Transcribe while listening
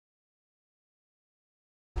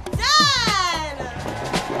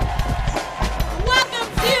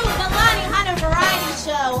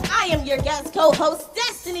am your guest co-host,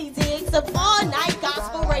 Destiny Diggs, of All Night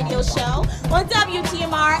Gospel Radio Show on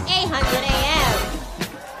WTMR 800 AM.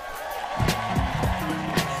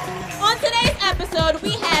 On today's episode,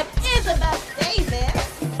 we have Isabel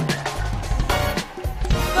Davis,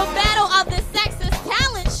 the Battle of the Sexes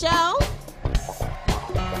Talent Show,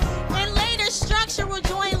 and later Structure will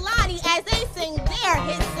join Lonnie as they sing their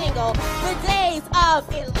hit single, The Days of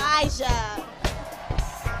Elijah.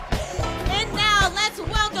 And now let's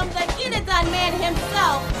welcome the Get It Done man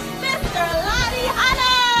himself, Mr. Lonnie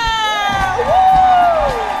Hunter! Woo!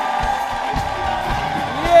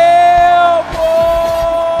 Yeah, boy!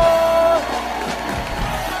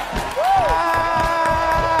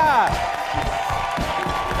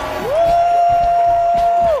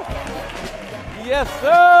 Yes,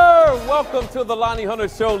 sir. Welcome to the Lonnie Hunter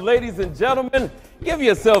Show. Ladies and gentlemen, give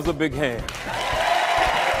yourselves a big hand.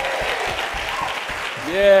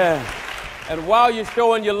 Yeah. And while you're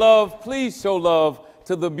showing your love, please show love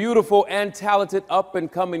to the beautiful and talented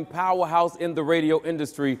up-and-coming powerhouse in the radio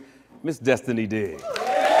industry, Miss Destiny Diggs.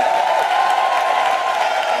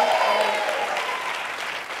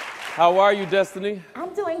 How are you, Destiny?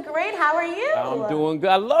 I'm doing great. How are you? I'm doing good.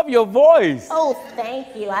 I love your voice. Oh,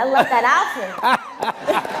 thank you. I love that outfit.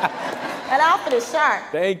 That outfit is sharp.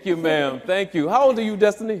 Thank you, ma'am. Thank you. How old are you,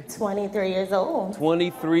 Destiny? 23 years old.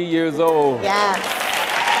 23 years old. Yeah.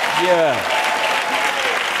 Yeah.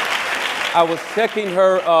 I was checking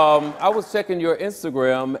your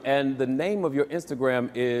Instagram, and the name of your Instagram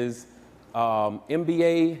is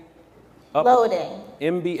MBA Loading.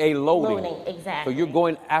 MBA Loading. Loading, exactly. So you're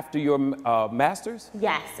going after your master's?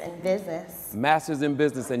 Yes, in business. Master's in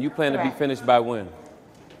business, and you plan to be Correct. finished by when?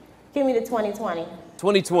 Give me the 2020.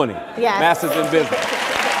 2020. Yes. Master's in business.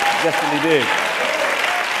 Destiny Diggs.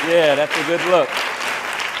 Yeah, that's a good look.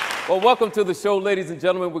 Well, welcome to the show, ladies and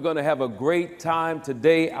gentlemen. We're going to have a great time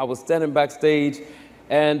today. I was standing backstage,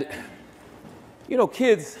 and, you know,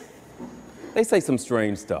 kids, they say some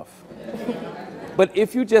strange stuff. But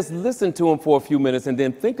if you just listen to them for a few minutes and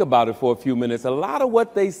then think about it for a few minutes, a lot of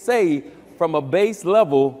what they say from a base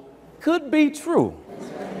level could be true.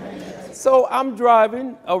 So I'm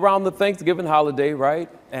driving around the Thanksgiving holiday, right?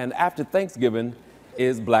 And after Thanksgiving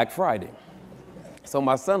is Black Friday. So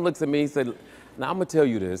my son looks at me and said, now I'm gonna tell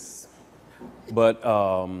you this, but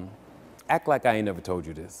act like I ain't never told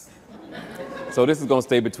you this. So this is gonna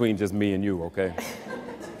stay between just me and you, okay?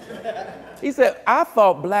 He said, I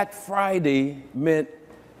thought Black Friday meant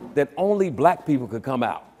that only black people could come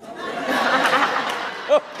out.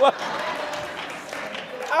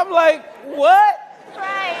 I'm like, what?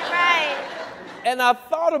 Right. And I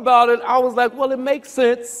thought about it. I was like, well, it makes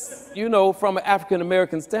sense, you know, from an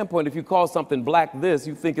African-American standpoint. If you call something black this,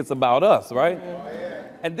 you think it's about us, right?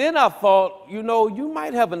 And then I thought, you know, you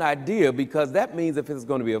might have an idea, because that means if it's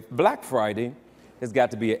going to be a Black Friday, there's got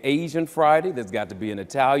to be an Asian Friday, there's got to be an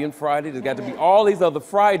Italian Friday, there's got to be all these other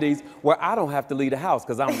Fridays where I don't have to leave the house,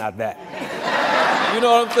 because I'm not that. You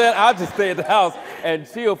know what I'm saying? I'll just stay at the house and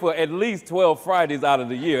chill for at least 12 Fridays out of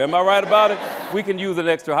the year. Am I right about it? We can use an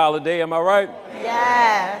extra holiday, am I right?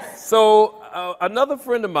 Yes. So another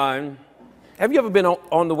friend of mine, have you ever been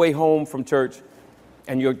on the way home from church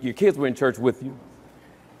and your kids were in church with you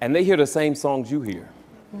and they hear the same songs you hear?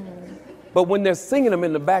 But when they're singing them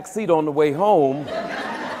in the back seat on the way home,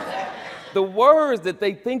 the words that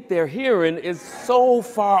they think they're hearing is so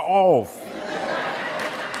far off.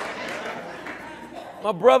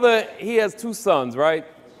 My brother, he has 2 sons, right?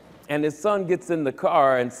 And his son gets in the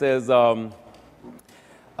car and says,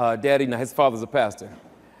 Daddy, now his father's a pastor.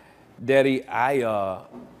 Daddy,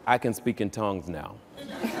 I can speak in tongues now.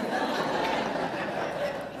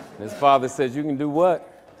 His father says, you can do what?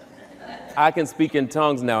 I can speak in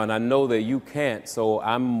tongues now, and I know that you can't, so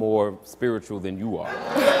I'm more spiritual than you are.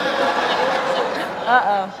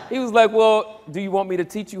 Uh-oh. He was like, well, do you want me to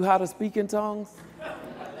teach you how to speak in tongues?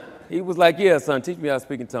 He was like, yeah, son, teach me how to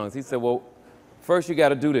speak in tongues. He said, well, first you got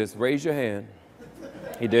to do this. Raise your hand.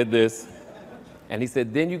 He did this. And he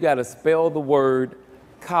said, then you got to spell the word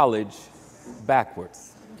college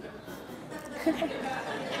backwards.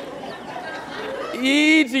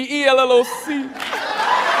 E-G-E-L-L-O-C.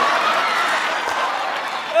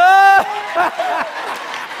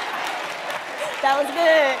 That was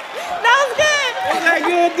good. That Is that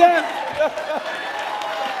good, Dan?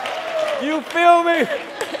 You feel me?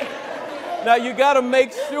 Now you gotta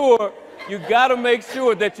make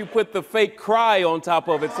sure that you put the fake cry on top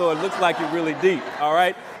of it so it looks like you're really deep, all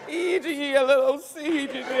right? E-G-E-L-L-O-C.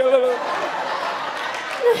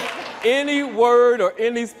 Any word or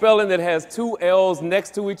any spelling that has 2 L's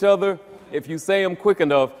next to each other, if you say them quick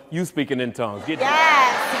enough, you speaking in tongues. Get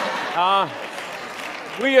yes.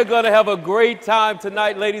 We are going to have a great time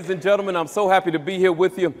tonight, ladies and gentlemen. I'm so happy to be here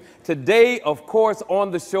with you. Today, of course,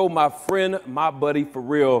 on the show, my friend, my buddy for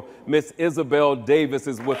real, Miss Isabel Davis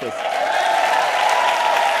is with us.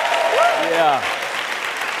 Yeah.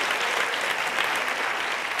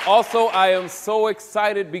 Also, I am so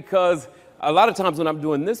excited because a lot of times when I'm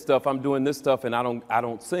doing this stuff and I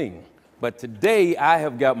don't sing. But today, I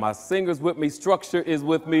have got my singers with me. Structure is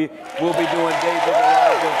with me. We'll be doing David and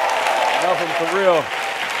Elijah. Love him for real.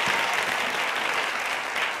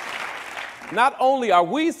 Not only are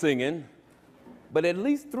we singing, but at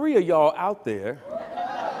least 3 of y'all out there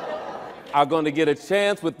are going to get a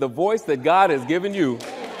chance with the voice that God has given you.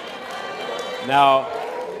 Now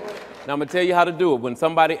I'm going to tell you how to do it. When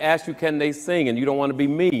somebody asks you, can they sing, and you don't want to be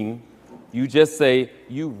mean, you just say,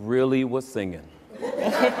 you really was singing.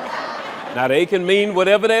 Now, they can mean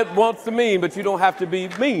whatever that wants to mean, but you don't have to be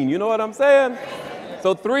mean. You know what I'm saying?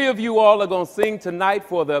 So 3 of you all are going to sing tonight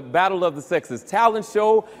for the Battle of the Sexes talent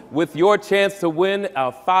show with your chance to win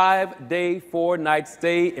a 5-day, 4-night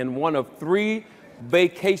stay in one of 3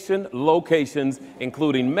 vacation locations,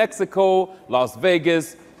 including Mexico, Las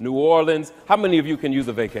Vegas, New Orleans. How many of you can use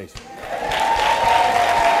a vacation?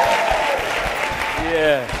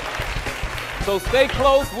 Yeah. So stay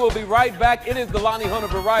close. We'll be right back. It is the Lonnie Hunter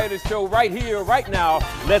Variety Show right here, right now.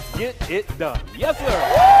 Let's get it done. Yes, sir.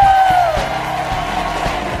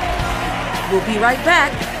 We'll be right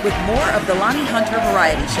back with more of the Lonnie Hunter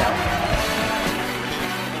Variety Show.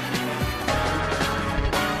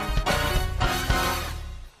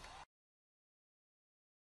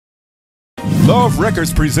 Love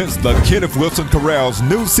Records presents the Kenneth Wilson Chorale's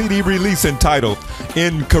new CD release entitled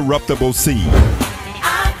Incorruptible Seed.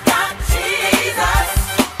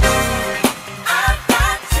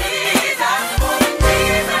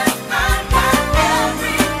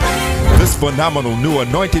 This phenomenal new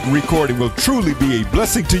anointed recording will truly be a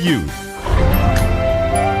blessing to you.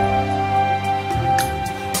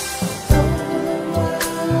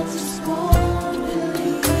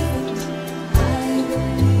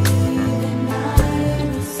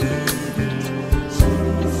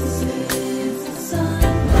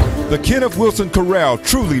 The Kenneth Wilson Chorale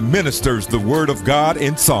truly ministers the Word of God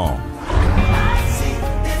in song.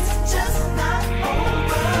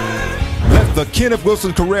 Let the Kenneth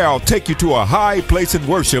Wilson Chorale take you to a high place in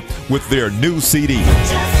worship with their new CD.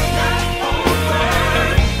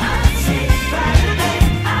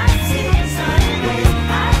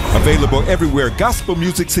 Available everywhere gospel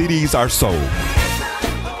music CDs are sold.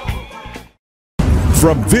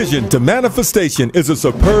 From Vision to Manifestation is a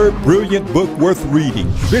superb, brilliant book worth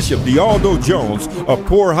reading. Bishop D'Aldo Jones of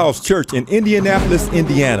Poorhouse Church in Indianapolis,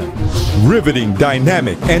 Indiana. Riveting,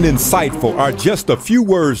 dynamic, and insightful are just a few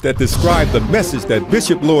words that describe the message that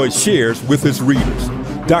Bishop Lloyd shares with his readers.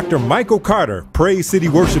 Dr. Michael Carter, Praise City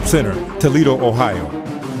Worship Center, Toledo, Ohio.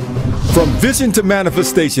 From Vision to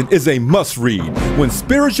Manifestation is a must-read. When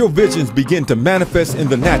spiritual visions begin to manifest in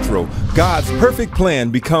the natural, God's perfect plan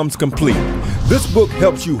becomes complete. This book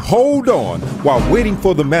helps you hold on while waiting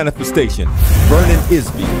for the manifestation. Vernon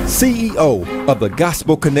Isby, CEO of the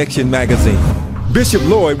Gospel Connection magazine. Bishop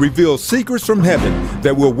Lloyd reveals secrets from heaven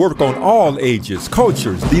that will work on all ages,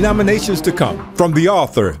 cultures, denominations to come. From the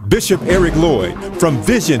author, Bishop Eric Lloyd, From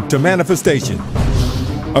Vision to Manifestation.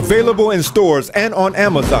 Available in stores and on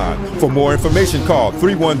Amazon. For more information, call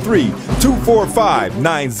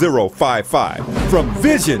 313-245-9055. From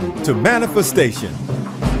Vision to Manifestation.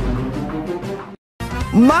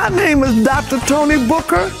 My name is Dr. Tony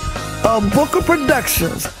Booker of Booker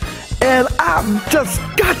Productions, and I've just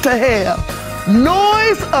got to have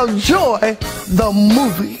Noise of Joy, the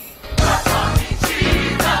movie.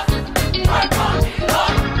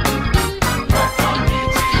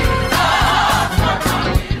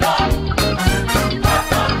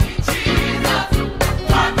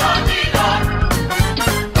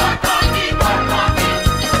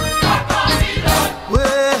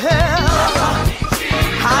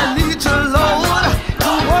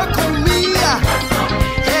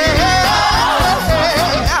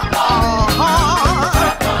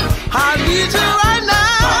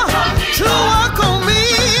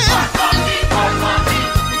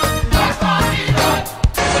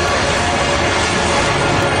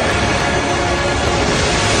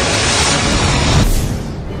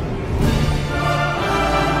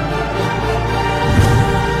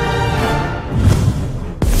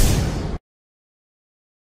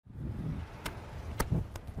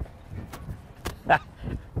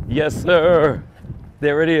 Yes, sir.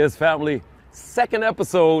 There it is, family. Second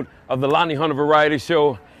episode of the Lonnie Hunter Variety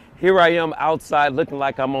Show. Here I am outside looking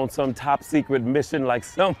like I'm on some top secret mission, like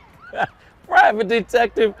some private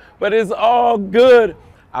detective, but it's all good.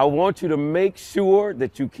 I want you to make sure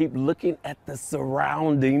that you keep looking at the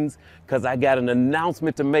surroundings, because I got an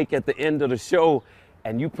announcement to make at the end of the show,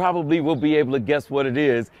 and you probably will be able to guess what it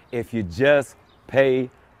is if you just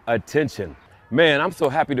pay attention. Man, I'm so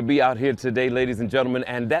happy to be out here today, ladies and gentlemen,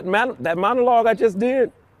 and that monologue I just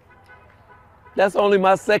did, that's only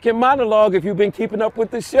my second monologue. If you've been keeping up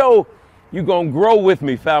with the show, you're going to grow with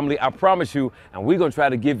me, family, I promise you, and we're going to try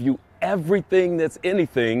to give you everything that's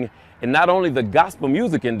anything in not only the gospel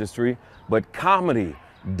music industry, but comedy,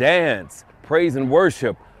 dance, praise and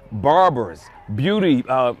worship, barbers, beauty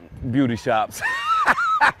shops.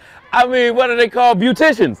 I mean, what do they call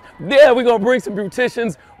beauticians? Yeah, we're going to bring some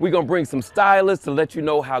beauticians. We're going to bring some stylists to let you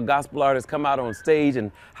know how gospel artists come out on stage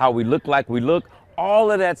and how we look like we look.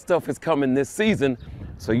 All of that stuff is coming this season,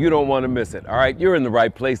 so you don't want to miss it. All right, you're in the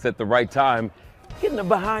right place at the right time. Getting a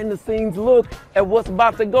behind-the-scenes look at what's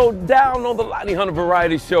about to go down on the Lonnie Hunter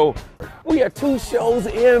Variety Show. We are 2 shows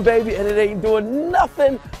in, baby, and it ain't doing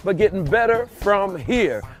nothing but getting better from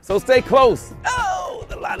here. So stay close. Oh,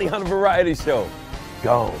 the Lonnie Hunter Variety Show.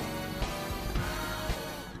 Go.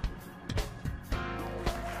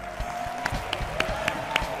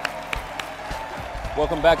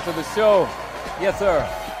 Welcome back to the show. Yes, sir.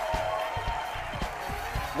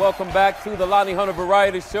 Welcome back to the Lonnie Hunter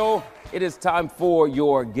Variety Show. It is time for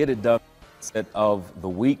your Get It Done set of the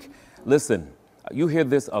week. Listen, you hear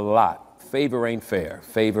this a lot. Favor ain't fair.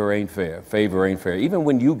 Favor ain't fair. Favor ain't fair. Even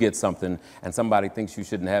when you get something and somebody thinks you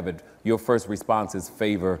shouldn't have it, your first response is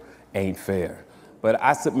favor ain't fair. But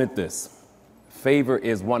I submit this. Favor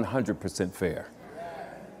is 100% fair,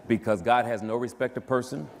 because God has no respect of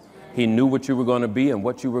person. He knew what you were going to be and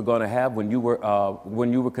what you were going to have when you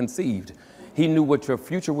were conceived. He knew what your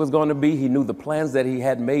future was going to be. He knew the plans that he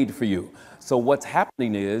had made for you. So what's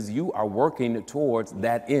happening is you are working towards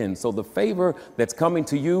that end. So the favor that's coming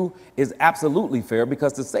to you is absolutely fair,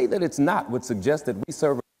 because to say that it's not would suggest that we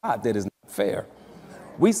serve a God that is not fair.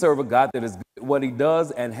 We serve a God that is good at what he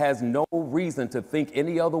does and has no reason to think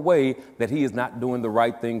any other way that he is not doing the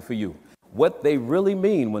right thing for you. What they really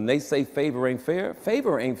mean when they say favor ain't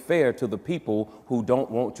fair to the people who don't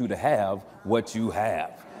want you to have what you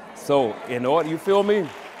have. So in order, you feel me?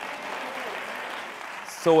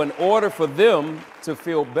 So in order for them to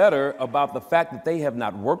feel better about the fact that they have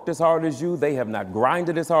not worked as hard as you, they have not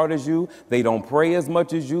grinded as hard as you, they don't pray as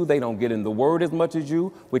much as you, they don't get in the word as much as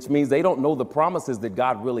you, which means they don't know the promises that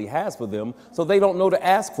God really has for them, so they don't know to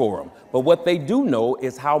ask for them. But what they do know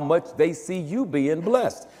is how much they see you being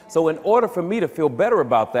blessed. So in order for me to feel better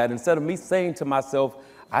about that, instead of me saying to myself,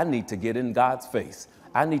 I need to get in God's face,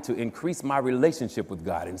 I need to increase my relationship with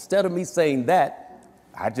God, instead of me saying that,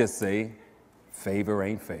 I just say, favor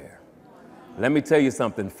ain't fair. Let me tell you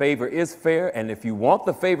something. Favor is fair, and if you want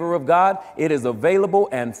the favor of God, it is available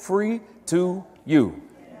and free to you.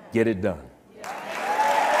 Get it done.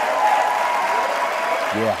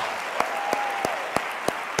 Yeah.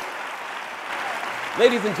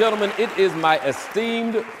 Ladies and gentlemen, it is my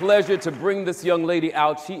esteemed pleasure to bring this young lady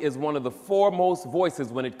out. She is one of the foremost voices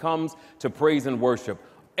when it comes to praise and worship.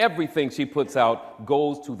 Everything she puts out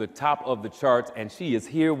goes to the top of the charts, and she is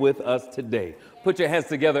here with us today. Put your hands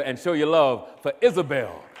together and show your love for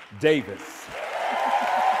Isabel Davis.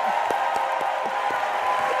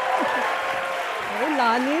 Hey,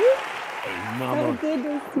 Lonnie. Hey, Mama. So good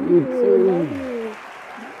to see you.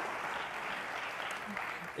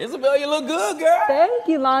 Isabel, you look good, girl. Thank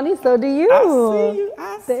you, Lonnie. So do you.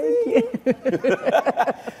 I see you. Thank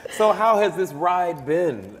you. So how has this ride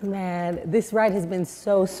been? Man, this ride has been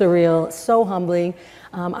so surreal, so humbling.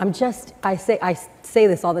 I say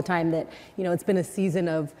this all the time that, it's been a season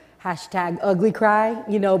of #ugly cry,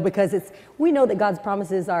 because we know that God's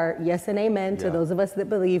promises are yes and amen to those of us that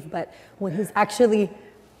believe, but when he's actually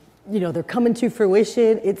they're coming to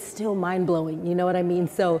fruition, it's still mind-blowing, you know what I mean?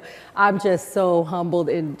 So I'm just so humbled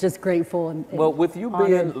and just grateful. And well, with you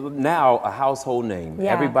honored. being now a household name,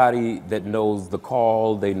 everybody that knows the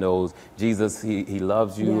call, they knows Jesus, he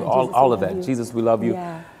loves you, all of that. You. Jesus, we love you.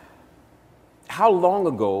 Yeah. How long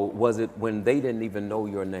ago was it when they didn't even know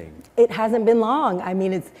your name? It hasn't been long. I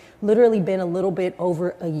mean, it's literally been a little bit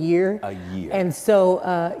over a year. A year. And so,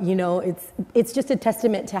 it's just a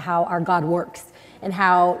testament to how our God works. And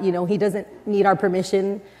how, he doesn't need our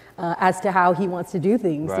permission as to how he wants to do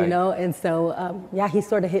things, right. And so, he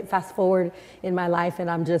sort of hit fast forward in my life, and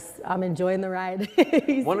I'm enjoying the ride.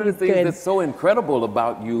 One of the things that's so incredible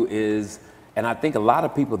about you is, and I think a lot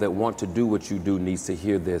of people that want to do what you do needs to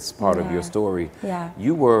hear this part of your story. Yeah.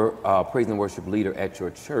 You were a praise and worship leader at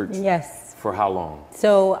your church. Yes. For how long?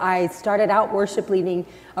 So I started out worship leading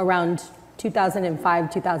around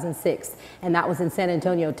 2005, 2006, and that was in San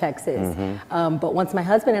Antonio, Texas. But once my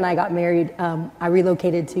husband and I got married, I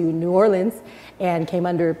relocated to New Orleans and came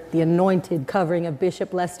under the anointed covering of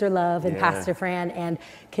Bishop Lester Love and Pastor Fran, and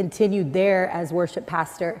continued there as worship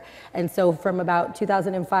pastor. And so from about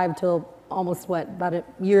 2005 till almost about a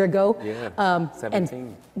year ago.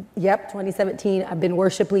 17. Yep, 2017, I've been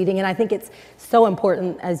worship leading, and I think it's so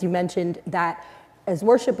important, as you mentioned, that as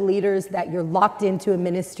worship leaders, that you're locked into a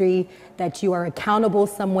ministry, that you are accountable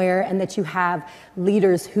somewhere, and that you have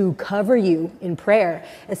leaders who cover you in prayer,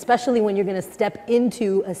 especially when you're going to step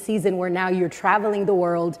into a season where now you're traveling the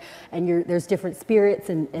world and there's different spirits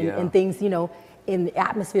and things, in the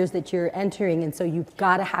atmospheres that you're entering. And so you've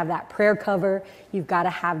got to have that prayer cover. You've got to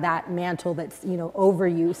have that mantle that's, over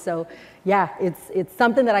you. So yeah, it's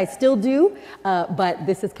something that I still do, but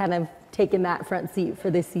this is kind of taking that front seat for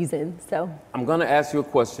this season. So I'm going to ask you a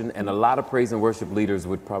question, and a lot of praise and worship leaders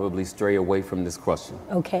would probably stray away from this question.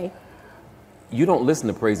 Okay. You don't listen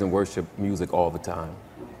to praise and worship music all the time.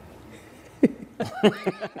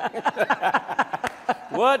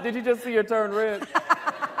 What? Did you just see her turn red?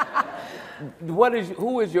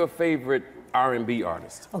 Who is your favorite R&B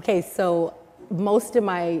artist? Okay, so most of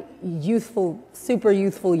my super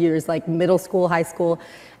youthful years, like middle school, high school,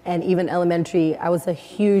 and even elementary, I was a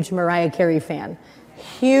huge Mariah Carey fan.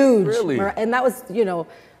 Huge. Really? And that was,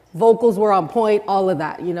 vocals were on point, all of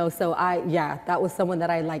that, so that was someone that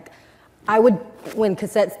I would, when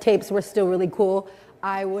cassette tapes were still really cool,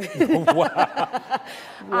 I would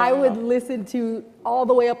I would listen to all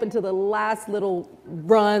the way up until the last little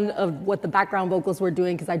run of what the background vocals were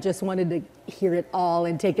doing, because I just wanted to hear it all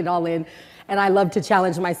and take it all in. And I love to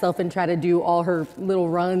challenge myself and try to do all her little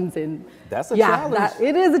runs. And that's a challenge.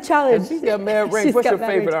 It is a challenge. And she's got mad range. What's your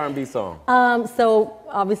favorite R&B song? So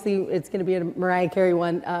obviously it's going to be a Mariah Carey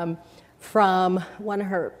one from one of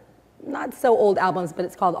her not so old albums, but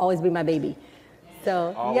it's called Always Be My Baby.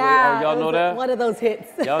 So, y'all know that? One of those hits.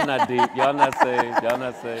 Y'all not deep. Y'all not saved. Y'all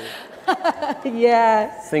not saved.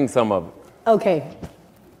 Yeah. Sing some of it. Okay.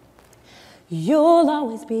 You'll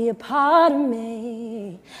always be a part of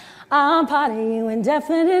me. I'm part of you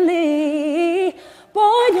indefinitely.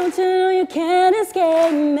 Boy, don't you know you can't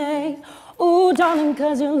escape me. Ooh, darling,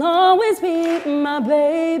 'cause you'll always be my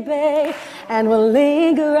baby. And we'll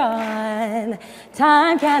linger on.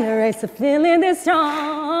 Time can't erase a feeling this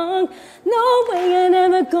strong. No way you're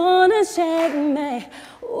never gonna shake me.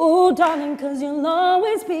 Ooh, darling, 'cause you'll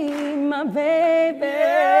always be my baby.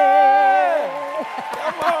 Yeah.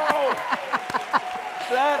 Come on.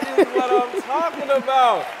 That is what I'm talking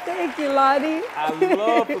about. Thank you, Lonnie. I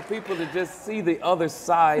love for people to just see the other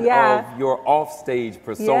side of your offstage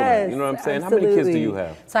persona. Yes, you know what I'm saying? absolutely. How many kids do you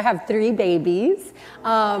have? So I have 3 babies.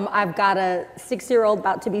 I've got a 6-year-old,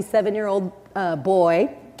 about to be 7-year-old boy,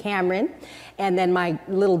 Cameron. And then my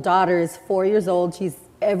little daughter is 4 years old. She's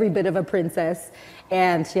every bit of a princess.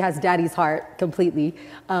 And she has daddy's heart completely.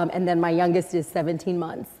 And then my youngest is 17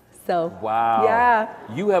 months. So, wow. Yeah.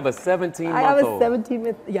 You have a 17-month-old. I have a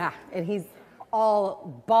 17-month, and he's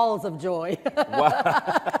all balls of joy.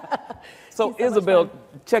 Wow. So Isabel,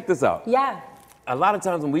 check this out. Yeah. A lot of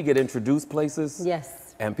times when we get introduced places,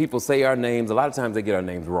 Yes. and people say our names, a lot of times they get our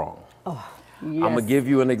names wrong. Oh, yes. I'm gonna give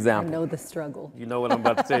you an example. I know the struggle. You know what I'm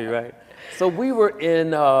about to tell you, right? So we were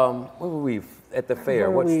in, where were we? At the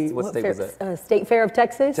fair. What state was that? State Fair of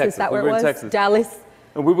Texas. Texas. Is that where We were it in was? Texas. Dallas.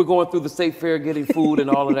 And we were going through the state fair getting food and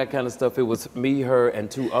all of that kind of stuff. It was me, her,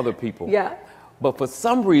 and 2 other people. Yeah. But for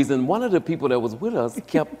some reason, one of the people that was with us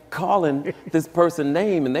kept calling this person's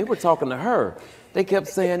name, and they were talking to her. They kept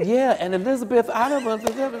saying, yeah, and Elizabeth, and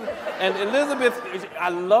Elizabeth, I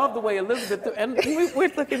love the way Elizabeth, and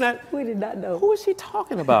we're looking at, We did not know. who is she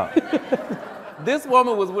talking about? This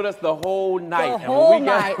woman was with us the whole night. The whole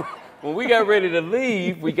night. When we got ready to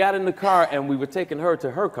leave, we got in the car and we were taking her to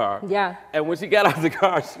her car. Yeah. And when she got out of the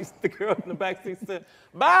car, the girl in the back seat said,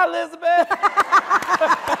 "Bye, Elizabeth."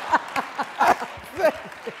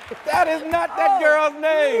 That is not that girl's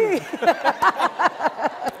name.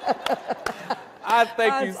 I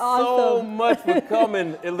thank you so much for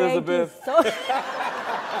coming, Elizabeth.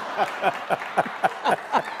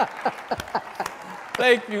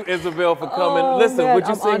 Thank you, Isabel, for coming. Listen, man, would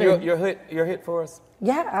you I'm sing honored. your hit for us?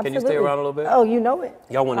 Yeah, absolutely. Can you stay around a little bit? Oh, you know it.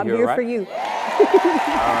 Y'all want to hear it, I'm right? here for you.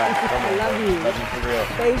 All right, come on. I love you. Love you for real.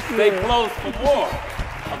 Thank you. Stay close for more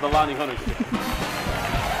of the Lonnie Hunter Show.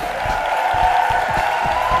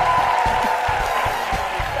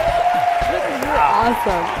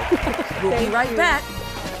 Awesome. We'll be right back.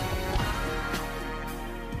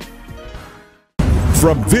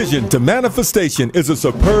 From Vision to Manifestation is a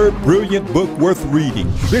superb, brilliant book worth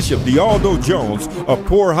reading. Bishop D'Aldo Jones of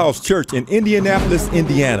Poorhouse Church in Indianapolis,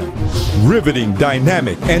 Indiana. Riveting,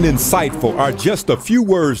 dynamic, and insightful are just a few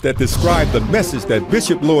words that describe the message that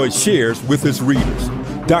Bishop Lloyd shares with his readers.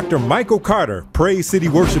 Dr. Michael Carter, Praise City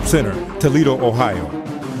Worship Center, Toledo, Ohio.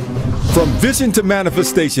 From Vision to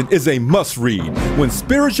Manifestation is a must-read. When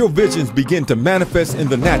spiritual visions begin to manifest in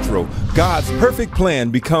the natural, God's perfect plan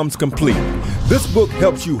becomes complete. This book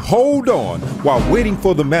helps you hold on while waiting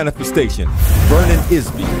for the manifestation. Vernon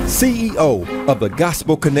Isby, CEO of the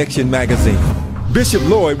Gospel Connection magazine. Bishop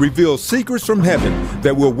Lloyd reveals secrets from heaven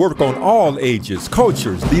that will work on all ages,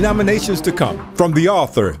 cultures, denominations to come. From the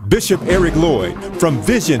author, Bishop Eric Lloyd, From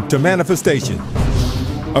Vision to Manifestation.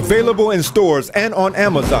 Available in stores and on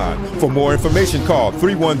Amazon. For more information, call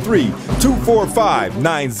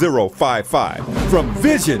 313-245-9055. From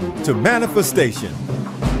Vision to Manifestation.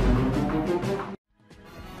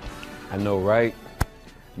 I know, right?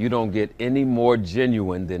 You don't get any more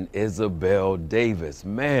genuine than Isabel Davis.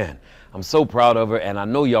 Man, I'm so proud of her, and I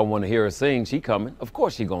know y'all want to hear her sing. She coming. Of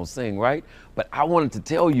course she gonna sing, right? But I wanted to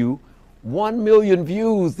tell you, 1 million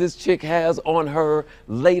views this chick has on her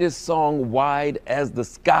latest song, Wide as the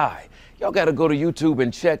Sky. Y'all got to go to YouTube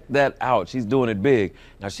and check that out. She's doing it big.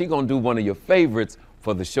 Now, she's going to do one of your favorites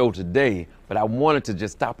for the show today, but I wanted to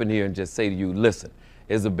just stop in here and just say to you, listen,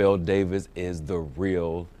 Isabel Davis is the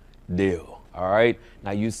real deal, all right?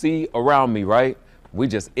 Now, you see around me, right? We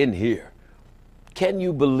just in here. Can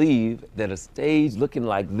you believe that a stage looking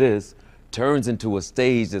like this turns into a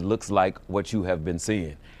stage that looks like what you have been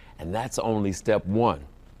seeing? And that's only step one.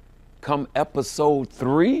 Come episode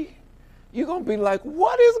 3, you're going to be like,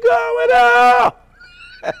 what is going on?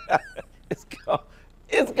 It's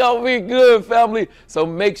going to be good, family. So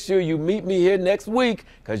make sure you meet me here next week,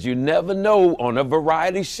 because you never know on a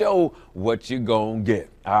variety show what you're going to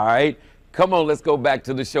get. All right? Come on, let's go back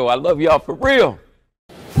to the show. I love y'all for real.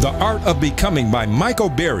 The Art of Becoming by Michael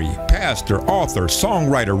Berry, pastor, author,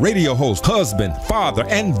 songwriter, radio host, husband, father,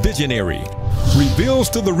 and visionary, reveals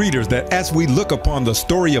to the readers that as we look upon the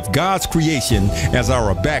story of God's creation as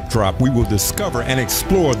our backdrop, we will discover and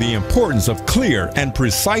explore the importance of clear and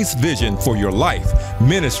precise vision for your life,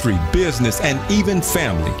 ministry, business, and even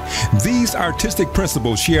family. These artistic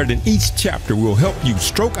principles shared in each chapter will help you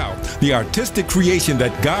stroke out the artistic creation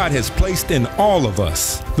that God has placed in all of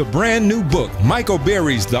us. The brand new book, Michael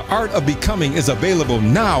Berry's The Art of Becoming, is available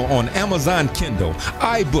now on Amazon Kindle,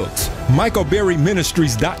 iBooks,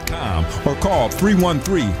 michaelberryministries.com, or call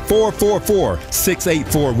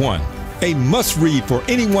 313-444-6841. A must-read for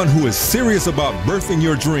anyone who is serious about birthing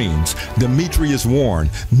your dreams. Demetrius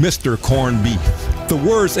Warren, Mr. Corned Beef. The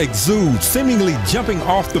words exude, seemingly jumping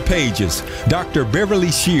off the pages. Dr.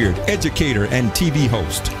 Beverly Sheard, educator and TV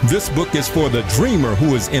host. This book is for the dreamer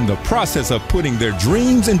who is in the process of putting their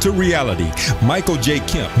dreams into reality. Michael J.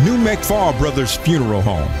 Kemp, New McFall Brothers Funeral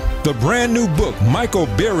Home. The brand new book, Michael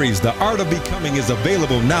Berry's The Art of Becoming, is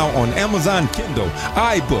available now on Amazon Kindle,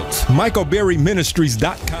 iBooks,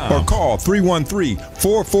 michaelberryministries.com, or call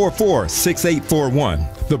 313-444-6841.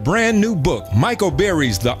 The brand new book, Michael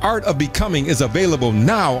Berry's The Art of Becoming, is available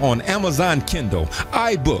now on Amazon Kindle,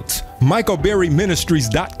 iBooks,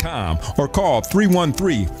 michaelberryministries.com, or call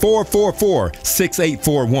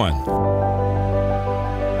 313-444-6841.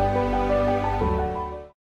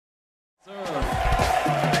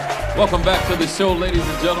 Welcome back to the show, ladies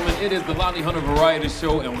and gentlemen. It is the Lonnie Hunter Variety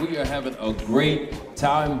Show, and we are having a great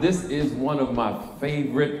time. This is one of my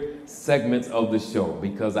favorite segments of the show,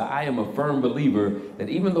 because I am a firm believer that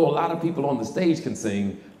even though a lot of people on the stage can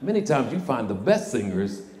sing, many times you find the best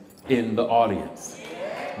singers in the audience,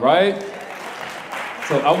 right?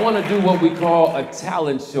 So I want to do what we call a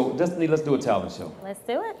talent show. Destiny, let's do a talent show. Let's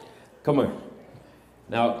do it. Come here.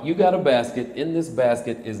 Now, you got a basket. In this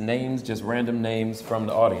basket is names, just random names from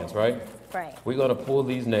the audience, right? Right. We're going to pull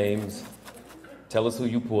these names. Tell us who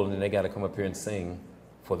you pull, and then they got to come up here and sing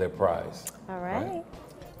for their prize. All right.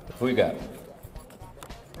 Who you got?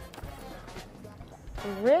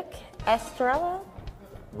 Rick Estrella.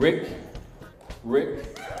 Rick.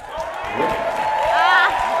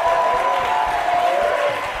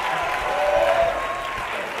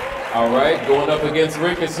 All right, going up against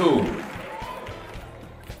Rick is who?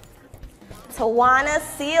 Tawana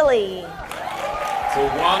Seeley.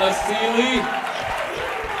 Tawana Seeley.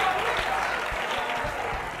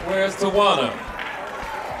 Where's Tawana?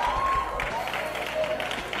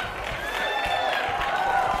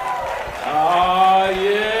 Oh,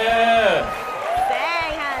 yeah.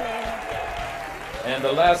 Dang, honey. And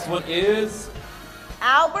the last one is?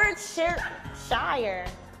 Albert Shire.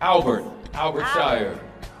 Albert Shire.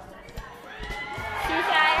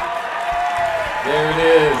 Cheshire. There it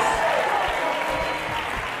is.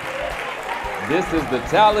 This is the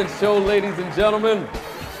talent show, ladies and gentlemen.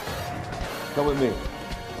 Come with me.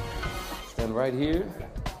 Stand right here.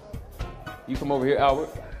 You come over here, Albert.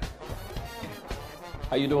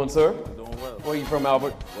 How you doing, sir? Doing well. Where are you from,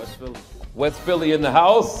 Albert? West Philly. West Philly in the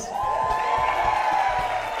house.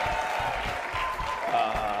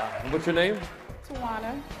 What's your name?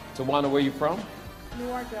 Tawana, Tawana, where you from?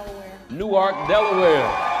 Newark, Delaware. Newark, Delaware.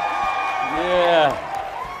 Yeah.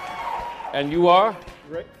 And you are?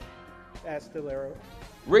 Rick Astillero,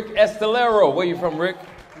 Rick Estolero. Where you from, Rick?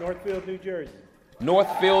 Northfield, New Jersey.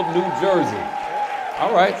 Northfield, New Jersey.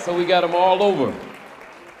 All right, so we got them all over. Do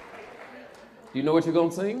you know what you're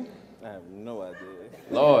going to sing? I have no idea.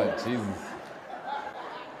 Lord Jesus.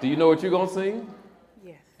 Do you know what you're going to sing?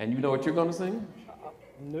 Yes. And you know what you're going to sing?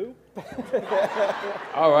 Nope.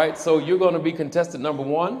 All right, so you're going to be contestant number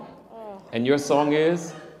 1. And your song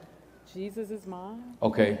is? Jesus is mine.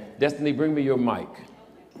 Okay, Destiny, bring me your mic.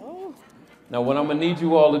 Oh. Now, what I'm going to need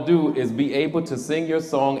you all to do is be able to sing your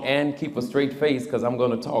song and keep a straight face, because I'm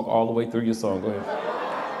going to talk all the way through your song. Go ahead.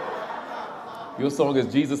 Your song is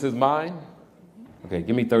Jesus is Mine? Okay,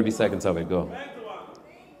 give me 30 seconds of it. Go.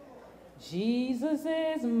 Jesus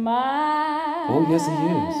is mine. Oh, yes, he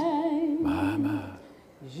is. My.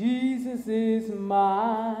 Jesus is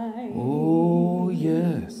mine. Oh,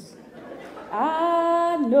 yes.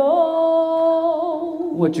 I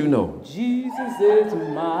know. What you know? Jesus is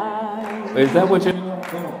mine. Is that what you know?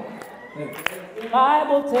 The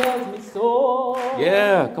Bible tells me so.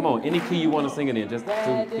 Yeah, come on. Any key you want to sing it in, just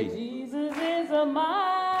That two keys. Jesus is a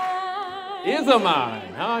mine. Is a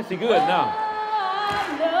mine, huh? She good now.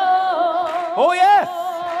 I know. Oh, yes.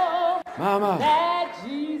 Mama. That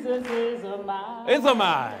Jesus is a mine. Is a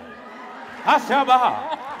mine.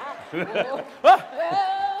 Hashabah.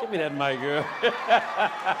 Give me that mic, girl.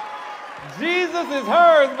 Jesus is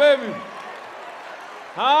hers, baby.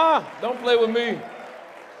 Huh? Don't play with me.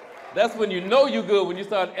 That's when you know you good, when you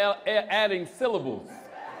start adding syllables.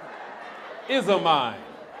 Is a mine.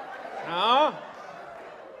 Huh?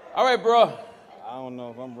 All right, bro. I don't know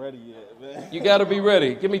if I'm ready yet, man. You got to be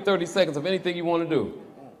ready. Give me 30 seconds of anything you want to do.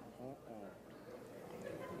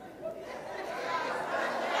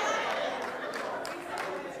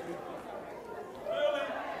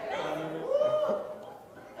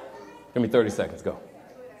 Give me 30 seconds. Go.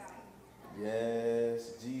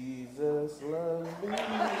 Yes, Jesus loves me.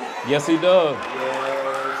 Yes, he does.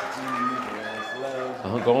 Yes, Jesus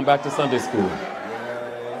loves me. Going back to Sunday school.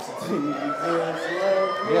 Yes, Jesus loves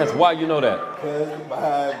me. Yes, why you know that? Because the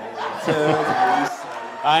Bible tells me so.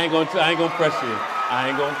 I ain't gonna pressure you. I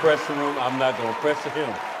ain't gonna pressure him. I'm not gonna pressure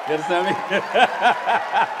him. You understand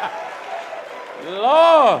me?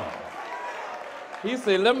 Lord. He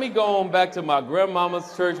said, let me go on back to my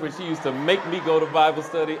grandmama's church where she used to make me go to Bible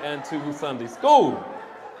study and to Sunday school.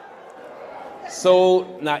 So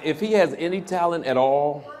now if he has any talent at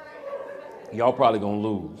all, y'all probably gonna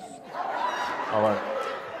lose. All right.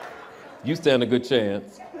 You stand a good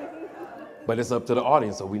chance, but it's up to the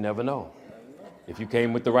audience, so we never know. If you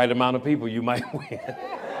came with the right amount of people, you might win.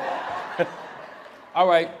 All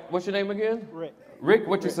right, what's your name again? Rick. Rick,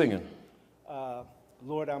 what you singing?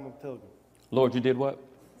 Lord, I'm a pilgrim. Lord, you did what?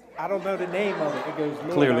 I don't know the name of it. It goes,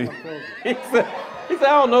 Lord, Clearly. I'm a pilgrim. He said,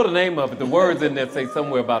 I don't know the name of it. The words in there say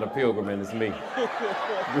somewhere about a pilgrim, and it's me.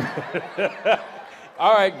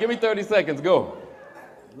 All right, give me 30 seconds. Go.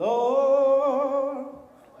 Lord,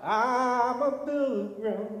 I'm a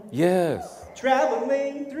pilgrim. Yes.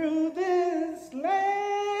 Traveling through this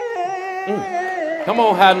land. Come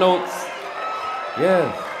on, high notes.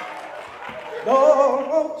 Yes. Lord,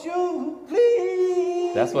 won't you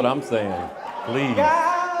please? That's what I'm saying. Please.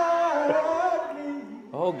 Guide me.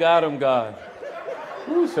 Oh, got him, God.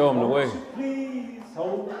 Ooh, show him the way. Won't you please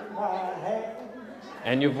hold my hand?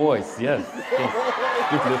 And your voice, yes.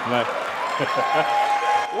 Lift my-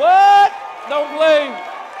 What? Don't play.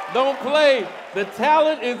 Don't play. The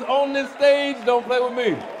talent is on this stage. Don't play with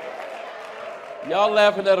me. Y'all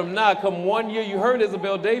laughing at him now. Come 1 year, you heard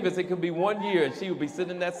Isabel Davis. It could be 1 year, and she would be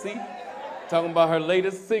sitting in that seat talking about her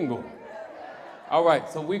latest single. All right,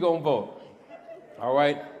 so we gonna vote. All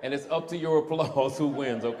right, and it's up to your applause who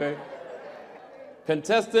wins, okay?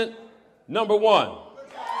 Contestant number 1. All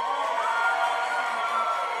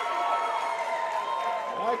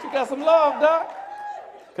right, you got some love, Doc.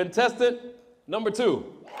 Contestant number 2.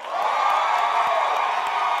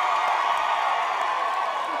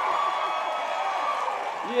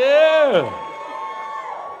 Yeah.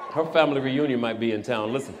 Her family reunion might be in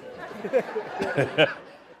town. Listen.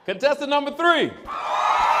 Contestant number 3.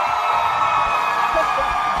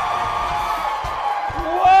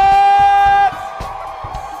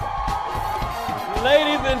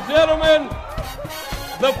 and gentlemen,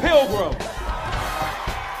 the Pilgrim.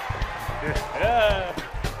 Yeah.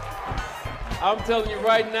 I'm telling you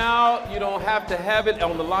right now, you don't have to have it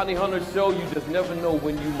on the Lonnie Hunter Show. You just never know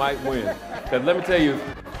when you might win. Because let me tell you,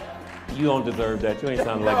 you don't deserve that. You ain't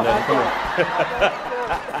sounding like nothing. Come on.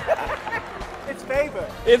 It's favor.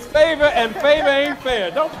 It's favor, and favor ain't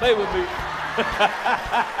fair. Don't play with me.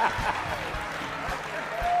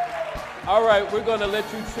 All right, we're going to let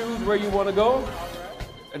you choose where you want to go.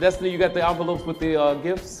 Destiny, you got the envelopes with the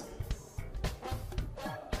gifts?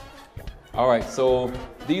 All right, so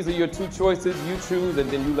these are your two choices. You choose, and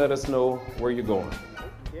then you let us know where you're going.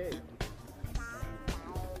 Okay.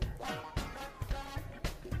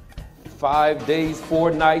 5 days,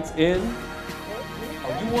 4 nights in.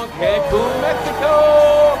 Oh, you want Cancun,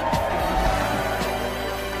 Mexico?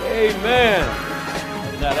 Amen.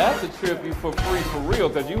 Now that's a trip you for free for real,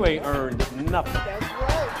 because you ain't earned nothing. That's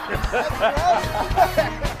right. That's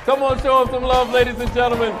right. Come on, show them some love, ladies and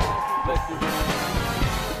gentlemen.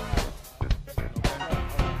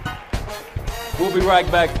 We'll be right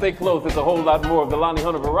back. Stay close. There's a whole lot more of the Lonnie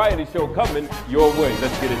Hunter Variety Show coming your way.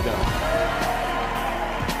 Let's get it done.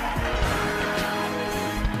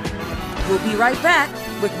 We'll be right back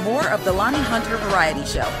with more of the Lonnie Hunter Variety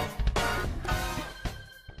Show.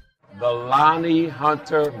 The Lonnie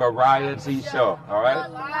Hunter Variety Show. All right?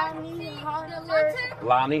 Lonnie Hunter.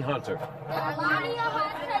 Lonnie Hunter. Lonnie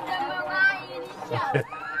Hunter, the Variety Show.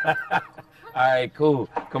 All right, cool.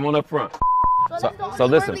 Come on up front. So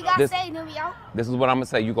listen, this is what I'm going to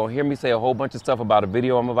say. You're going to hear me say a whole bunch of stuff about a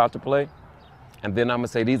video I'm about to play. And then I'm going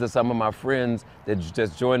to say, these are some of my friends that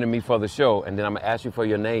just joining me for the show. And then I'm going to ask you for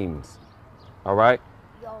your names. All right?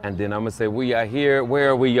 And then I'm going to say, we are here.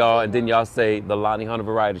 Where are we, y'all? And then y'all say the Lonnie Hunter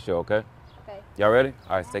Variety Show, okay? Okay. Y'all ready?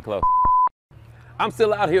 All right, stay close. I'm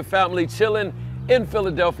still out here, family, chilling in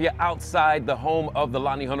Philadelphia outside the home of the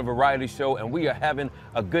Lonnie Hunter Variety Show. And we are having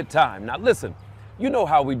a good time. Now, listen. You know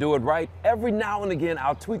how we do it, right? Every now and again,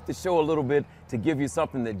 I'll tweak the show a little bit to give you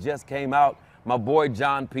something that just came out. My boy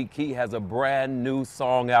John P. Key has a brand new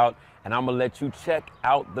song out, and I'm gonna let you check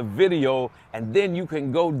out the video, and then you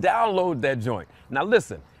can go download that joint. Now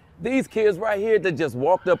listen, these kids right here that just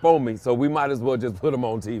walked up on me, so we might as well just put them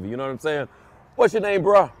on TV, you know what I'm saying? What's your name,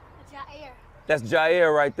 bro? Jair. That's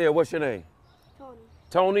Jair right there. What's your name? Tony.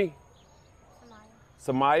 Tony?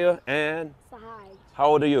 Samaya and? Sahai. How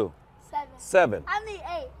old are you? 7. I'm the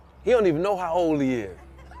 8. He don't even know how old he is.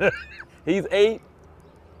 He's 8.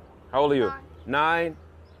 How old are you? 9.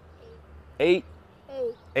 8.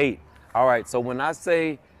 8. All right, so when I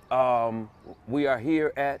say we are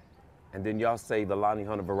here at, and then y'all say the Lonnie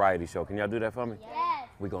Hunter Variety Show. Can y'all do that for me? Yes.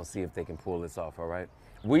 We're going to see if they can pull this off, all right?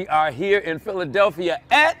 We are here in Philadelphia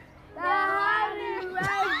at The Lonnie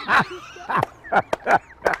Variety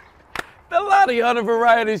the Lonnie Hunter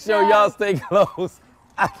Variety Show. Y'all stay close.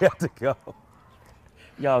 I got to go.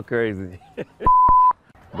 Y'all crazy.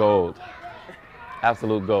 Gold.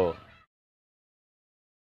 Absolute gold.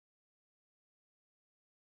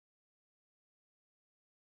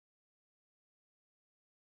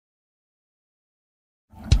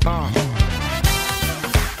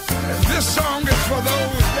 This song is for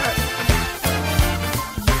those that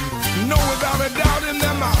know without a doubt in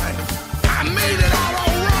their mind, I made it out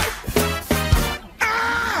all right.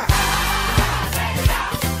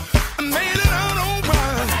 I made it out all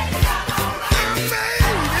right.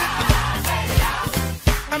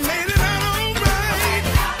 I made it out all right.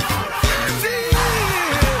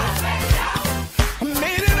 I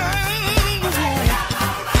made it out.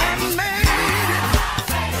 I made it.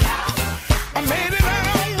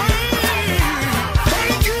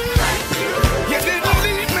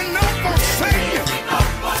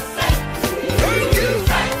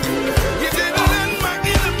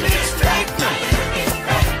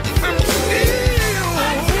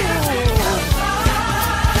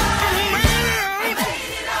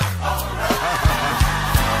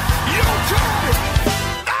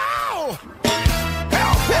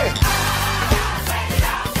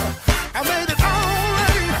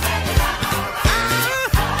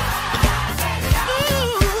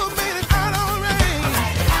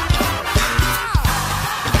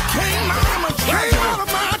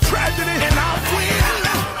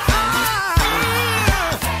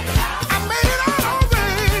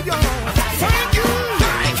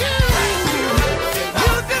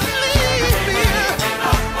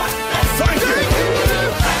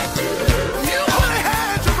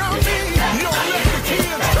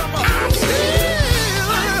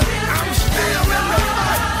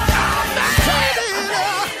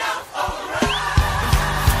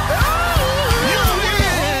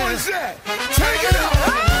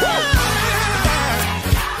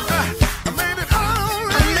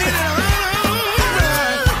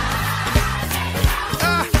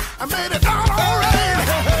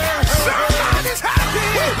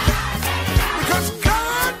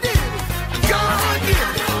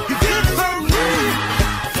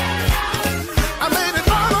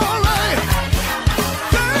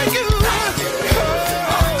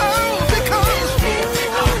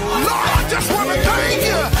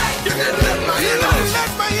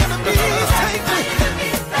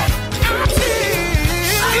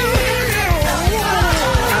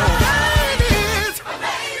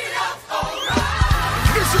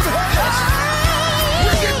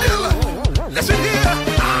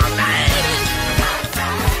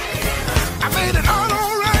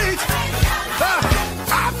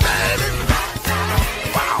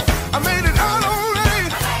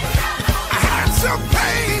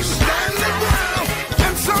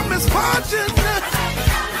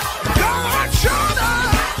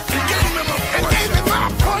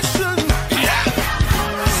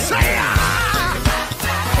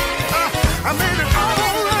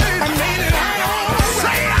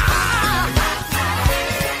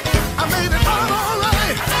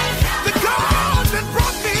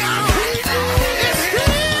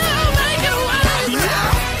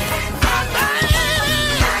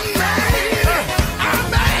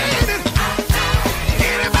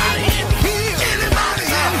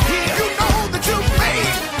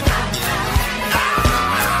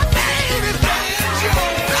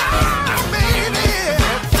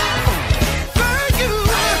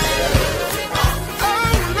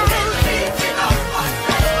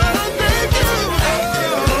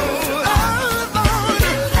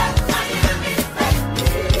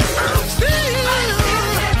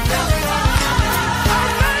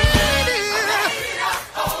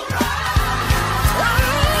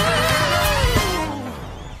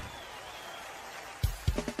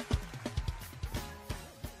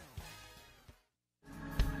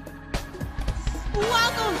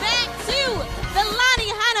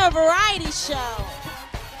 Show.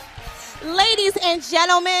 Ladies and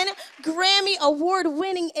gentlemen, Grammy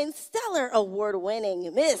Award-winning and Stellar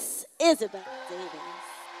Award-winning Miss Isabel Davis.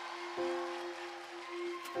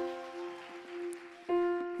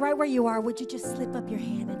 Right where you are, would you just slip up your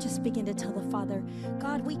hand and just begin to tell the Father,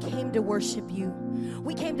 God, we came to worship you.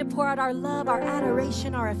 We came to pour out our love, our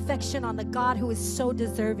adoration, our affection on the God who is so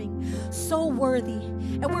deserving, so worthy.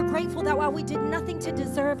 And we're grateful that while we did nothing to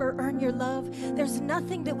deserve or earn your love, there's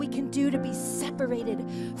nothing that we can do to be separated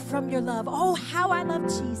from your love. Oh, how I love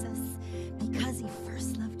Jesus because he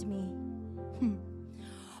first loved me.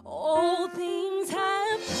 All things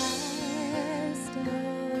have passed away.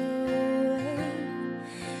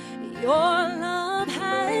 Your love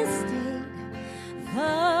has stayed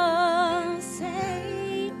the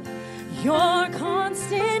same. Your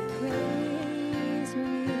constant praise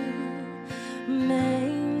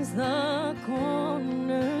remains the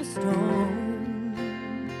cornerstone.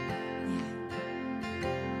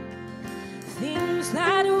 Things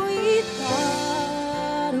that we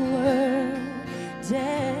thought were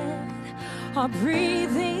dead are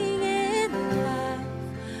breathing in life.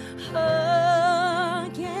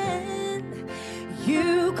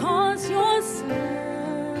 You cause your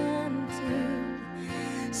sun to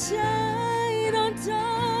shine on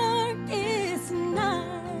darkest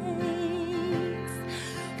nights.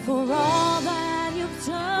 For all that you've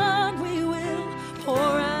done, we will pour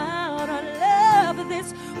out our love.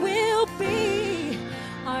 This will be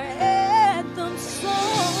our anthem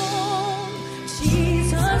song.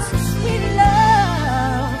 Jesus, we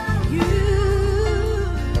love you.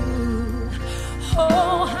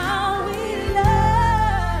 Oh, how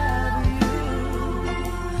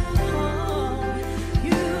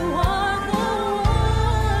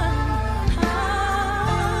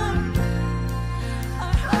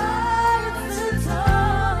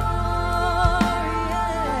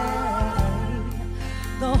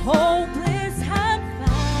hopeless have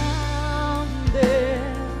found their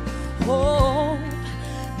hope.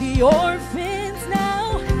 The orphans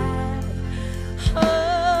now have a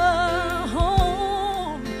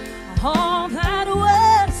home. All that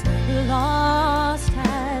was lost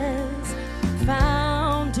has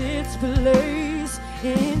found its place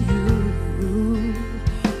in you.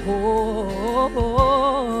 Oh,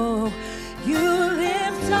 you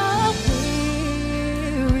lift up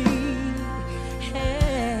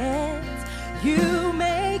you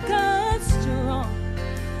make us strong.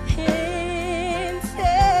 Instead,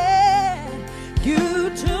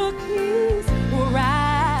 you took these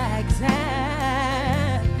rags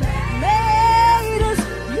and made us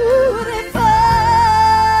beautiful.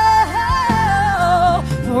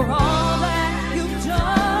 For all that you've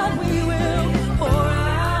done, we will pour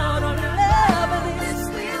out our love, and this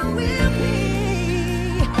will be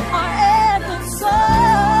our anthem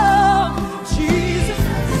song. Jesus,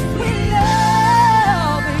 we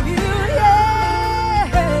love you,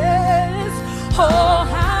 yes. Oh,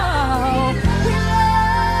 how we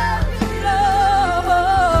love you,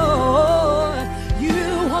 Lord. You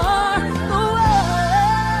are the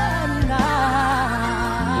one I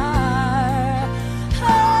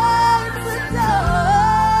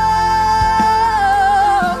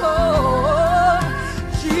adore.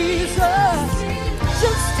 Jesus,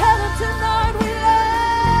 just tell him tonight we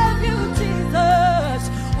love you, Jesus.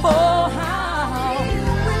 Oh, how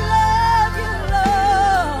we love you,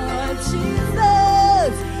 Lord.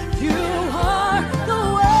 Jesus, you are the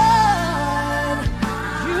one.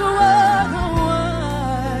 You are the one.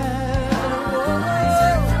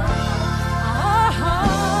 Our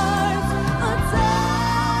hearts adore.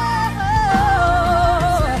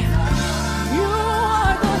 You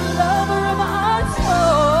are the lover of our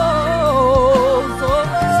souls.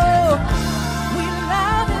 Oh, we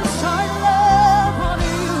lavish our love on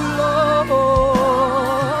you, Lord.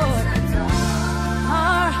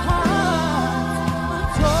 Our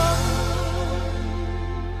hearts adore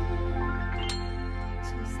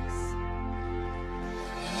Jesus.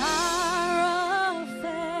 Our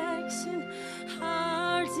affection,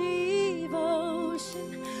 our devotion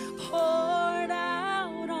poured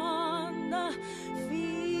out on the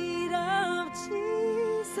feet of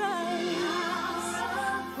Jesus.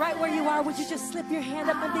 Right where you are, would you just slip your hand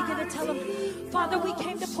up and begin to tell him, Father, we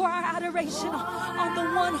came to pour our adoration on the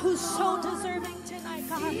one who's so deserving tonight,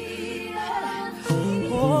 God.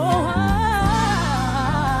 Oh,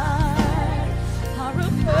 our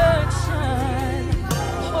affection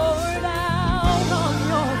poured out on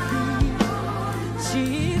your feet,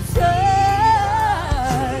 Jesus.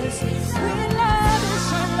 We lavish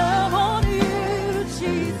our love on you,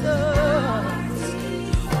 Jesus.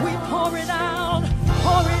 We pour it out,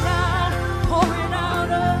 pour it out, pour it out.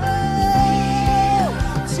 Oh.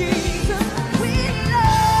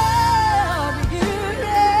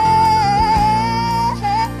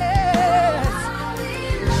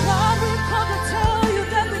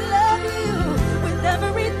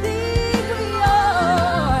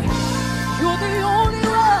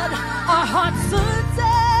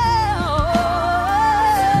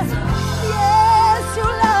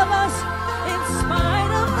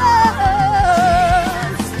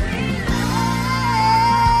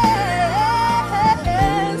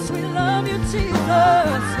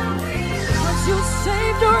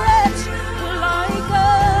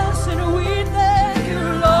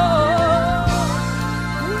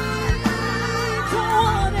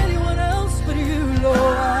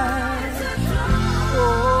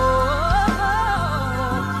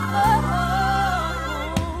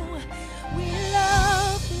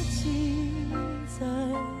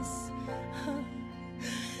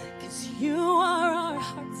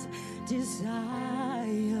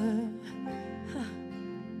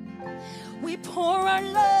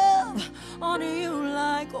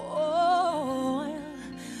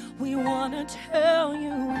 wanna tell you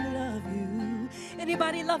we love you.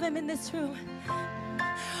 Anybody love him in this room?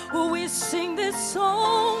 We sing this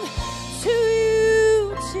song to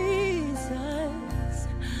you, Jesus.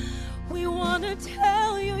 We wanna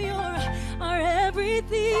tell you you're our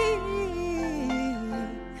everything.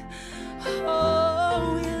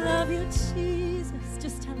 Oh, we love you, Jesus.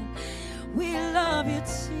 Just tell him, we love you,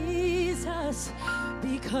 Jesus,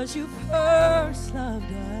 because you first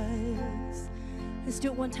loved us. Let's do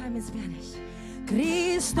it one time in Spanish.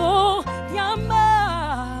 Cristo te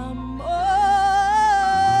amamos,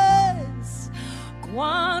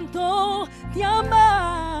 cuánto te amamos,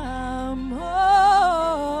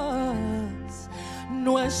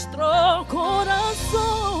 nuestro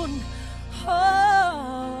corazón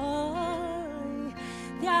hoy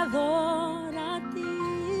te adora a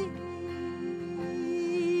ti.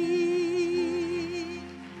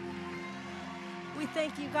 We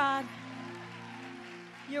thank you, God.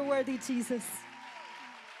 You're worthy, Jesus.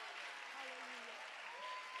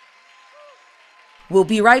 We'll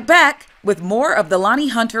be right back with more of the Lonnie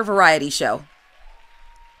Hunter Variety Show.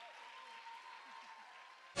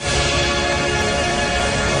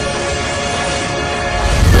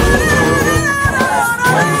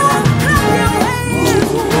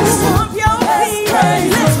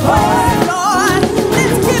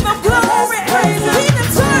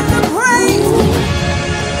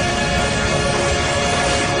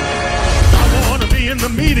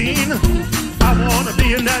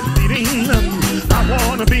 I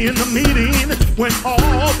wanna be in the meeting when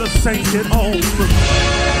all the saints get home.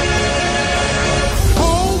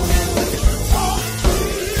 Home,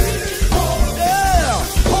 yeah,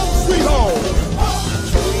 home sweet home.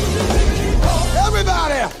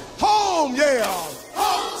 Everybody, home, yeah.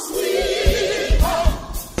 Home sweet home.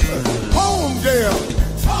 Home, yeah.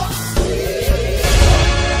 Home sweet.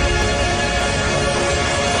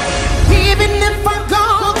 Even if I go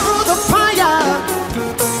through the fire,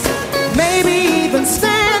 maybe even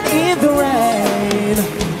stand in the rain,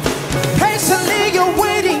 patiently you're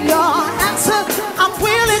waiting your answer. I'm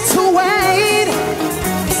willing to wait,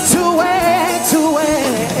 to wait, to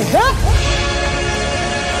wait.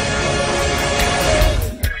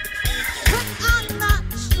 Put on my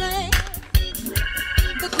strength.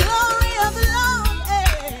 The glory of the Lord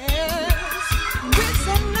is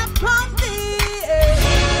risen upon me.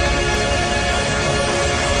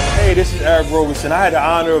 Hey, this is Eric Roberson. I had the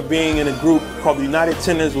honor of being in a group called the United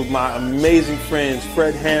Tenors with my amazing friends,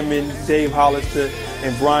 Fred Hammond, Dave Hollister,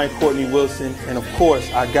 and Brian Courtney Wilson. And of course,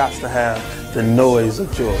 I got to have the noise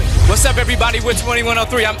of joy. What's up, everybody? We're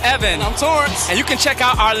 2103. I'm Evan. I'm Torrance. And you can check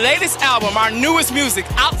out our latest album, our newest music,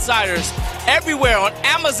 Outsiders, everywhere on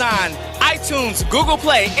Amazon, iTunes, Google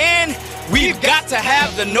Play, and we've got to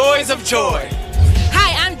have the noise of joy.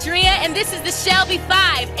 Hi, I'm Drea, and this is the Shelby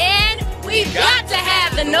 5, and we've got to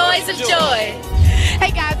have the noise of joy.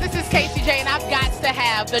 Hey guys, this is KCJ, and I've got to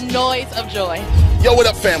have the noise of joy. Yo, what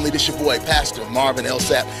up, family? This your boy, Pastor Marvin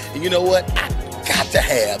Elsap. And you know what? I got to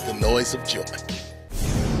have the noise of joy.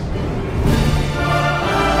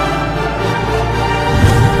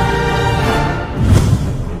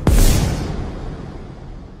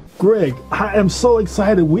 Greg, I am so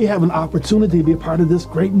excited. We have an opportunity to be a part of this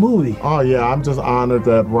great movie. Oh, yeah. I'm just honored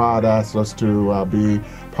that Rod asked us to be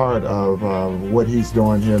part of what he's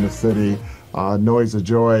doing here in the city. Noise of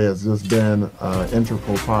Joy has just been an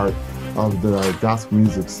integral part of the gospel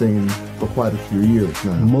music scene for quite a few years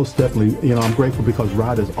now. Most definitely. You know, I'm grateful because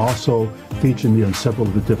Rod has also featured me on several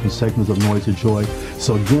of the different segments of Noise of Joy.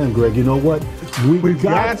 So again, Greg, you know what? We've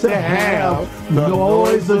got to have the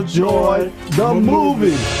Noise of Joy, the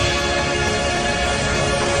movie.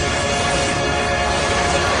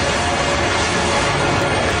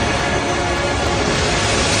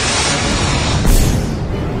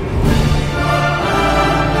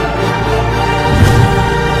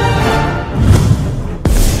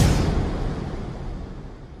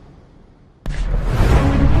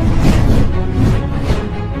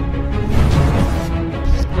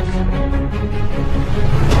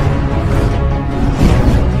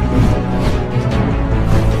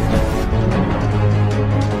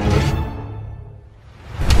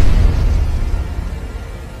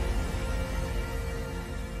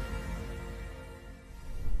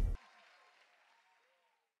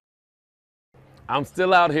 I'm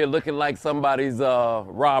still out here looking like somebody's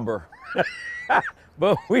robber.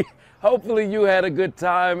 But hopefully you had a good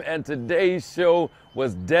time, and today's show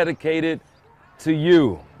was dedicated to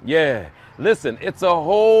you. Yeah, listen, it's a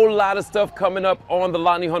whole lot of stuff coming up on the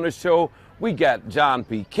Lonnie Hunter Show. We got John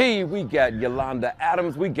P. Key, we got Yolanda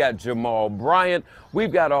Adams, we got Jamal Bryant.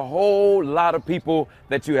 We've got a whole lot of people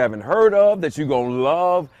that you haven't heard of, that you're gonna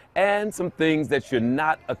love, and some things that you're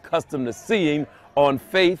not accustomed to seeing on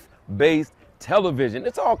faith-based television.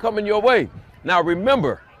 It's all coming your way. Now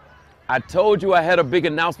remember, I told you I had a big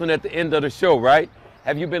announcement at the end of the show, right?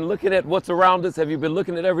 Have you been looking at what's around us? Have you been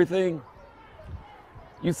looking at everything?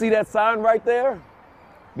 You see that sign right there?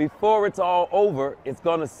 Before it's all over, it's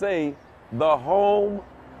gonna say, the home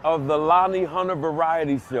of the Lonnie Hunter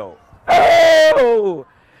Variety Show. Oh!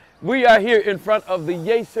 We are here in front of the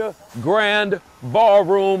Yesha Grand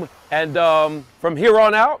Ballroom, and from here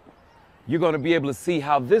on out, you're gonna be able to see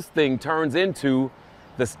how this thing turns into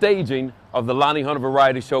the staging of the Lonnie Hunter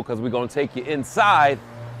Variety Show, because we're gonna take you inside,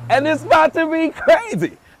 and it's about to be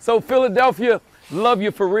crazy. So Philadelphia, love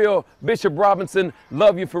you for real. Bishop Robinson,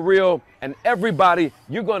 love you for real. And everybody,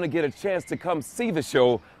 you're gonna get a chance to come see the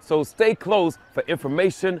show, so stay close for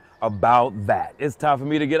information about that. It's time for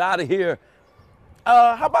me to get out of here.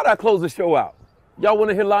 How about I close the show out? Y'all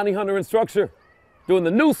wanna hear Lonnie Hunter in structure? Doing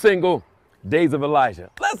the new single, Days of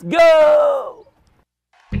Elijah. Let's go!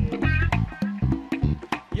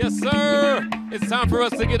 Yes, sir. It's time for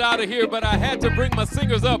us to get out of here, but I had to bring my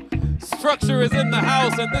singers up. Structure is in the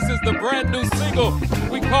house, and this is the brand new single.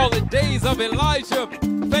 We call it Days of Elijah.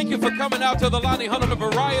 Thank you for coming out to the Lonnie Hunter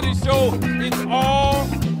Variety Show. It's all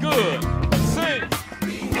good. Sing.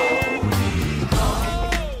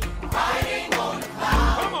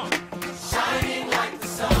 Come on. Shining like the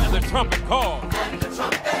sun. And the trumpet call.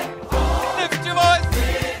 Lift your voice.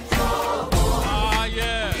 Ah,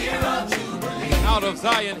 yeah. Out of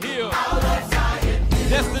Zion Hill.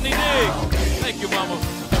 Destiny Dig. Thank you, Mama.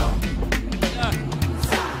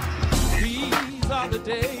 These are the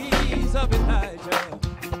days of Elijah,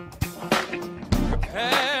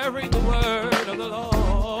 preparing the word of the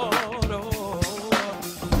Lord. Oh,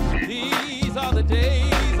 these are the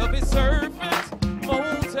days of his servant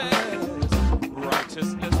Moses,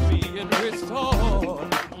 righteousness being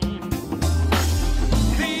restored.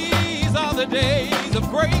 These are the days of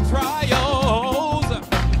great trials,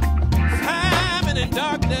 famine and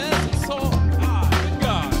darkness and sorrow.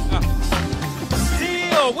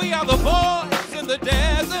 We are the voice in the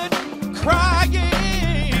desert,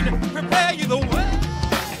 crying, prepare you the way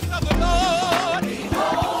of the Lord.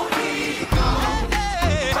 Holy God,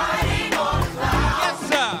 shining on clouds,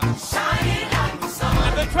 yes, sir, shining like the sun,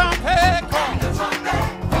 and the trumpet call,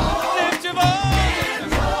 lift your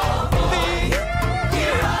voice, the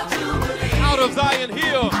year of Jubilee, out of Zion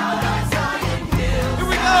Hill, here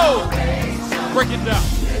we go, break it down.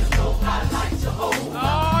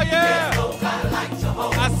 Oh yeah.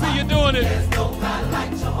 I see you doing it. There's no God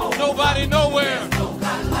like Jehovah. Nobody nowhere. There's no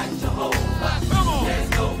God like Jehovah. Come on. There's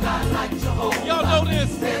no God like Jehovah. Y'all know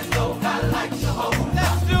this. There's no God like Jehovah.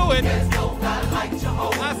 Let's do it. There's no God like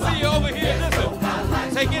Jehovah. I see you over here. Listen.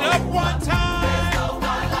 Like take it up one time. There's no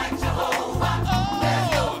God like Jehovah. Oh.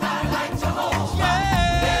 There's no God like Jehovah.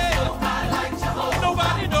 Yeah. There's no God like Jehovah.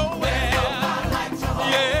 Nobody nowhere. There's no God like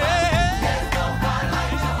Jehovah. Yeah.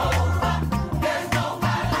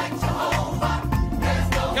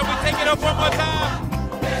 Up one more time.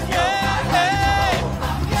 Yeah, yeah,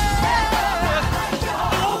 yeah.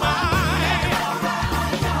 Oh my.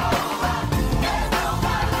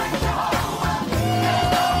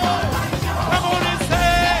 Come on and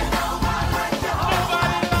say,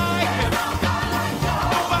 nobody like him.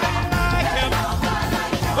 Nobody like him.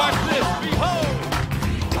 Watch this. Behold.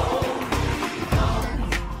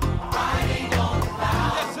 Riding on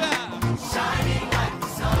clouds. Yes, sir. Shining like the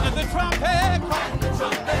sun. And the trumpet call.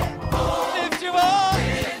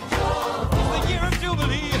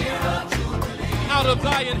 Out of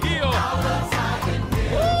Zion Hill.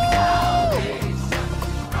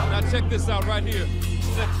 Now check this out right here.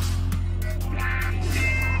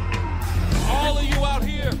 All of you out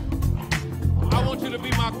here, I want you to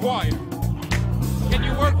be my choir. Can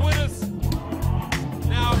you work with us?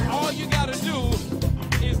 Now all you gotta do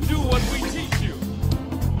is do what we teach you.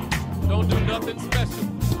 Don't do nothing special.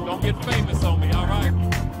 Don't get famous on me, all right?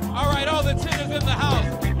 All right, all the tenors in the house,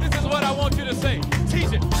 this is what I want you to say.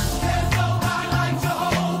 Teach it.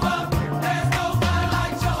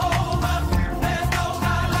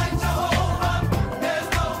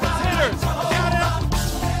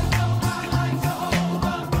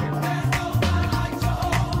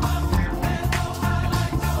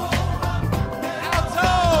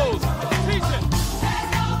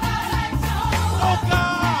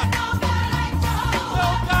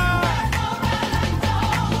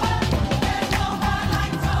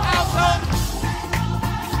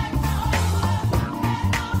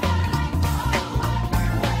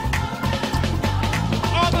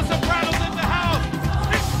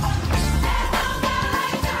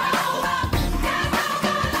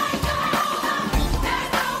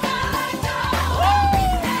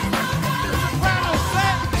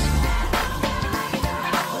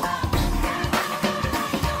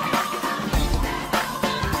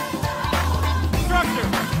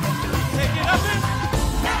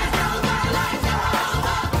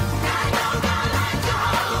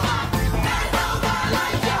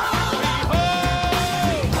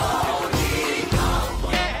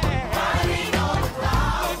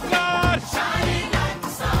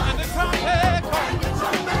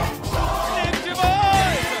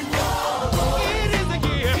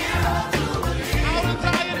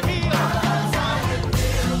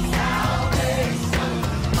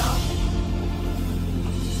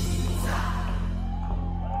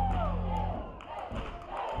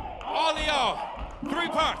 three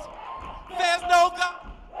parts. There's no God.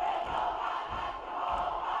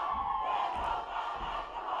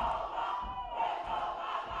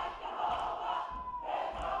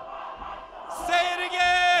 Say it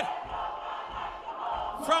again.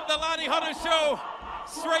 From the Lonnie Hunter Show,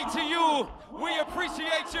 straight to you. We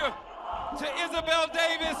appreciate you. To Isabel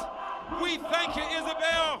Davis, we thank you,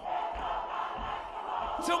 Isabel.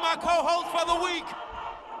 To my co-host for the week,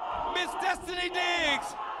 Miss Destiny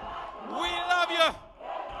Diggs, we love you.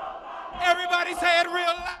 Everybody say it real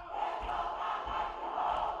loud.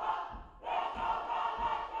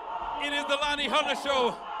 It is the Lonnie Hunter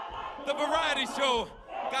Show, the variety show.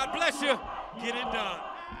 God bless you. Get it done.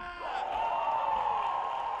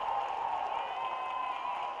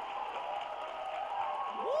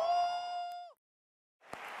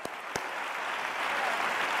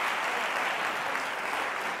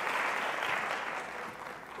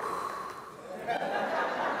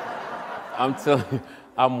 I'm telling you,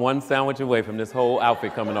 I'm one sandwich away from this whole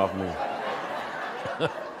outfit coming off me.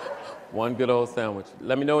 One good old sandwich.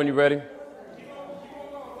 Let me know when you're ready.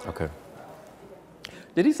 Okay.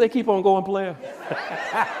 Did he say keep on going, player?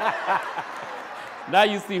 Now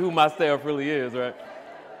you see who my staff really is, right?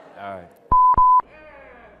 All right.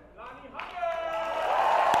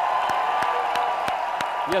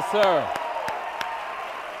 Yes, sir.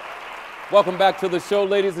 Welcome back to the show,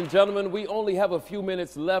 ladies and gentlemen. We only have a few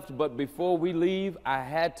minutes left, but before we leave, I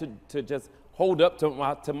had to just hold up to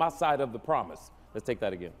my side of the promise. Let's take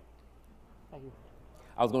that again. Thank you.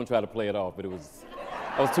 I was going to try to play it off, but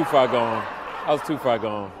I was too far gone. I was too far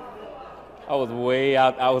gone. I was way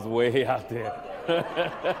out there.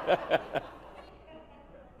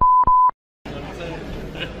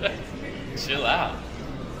 Chill out.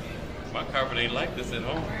 My carpet ain't like this at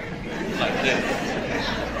home. It's like this.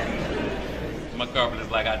 My carpet is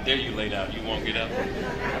like, I dare you lay down. You won't get up.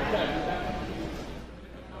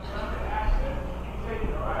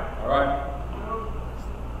 All right.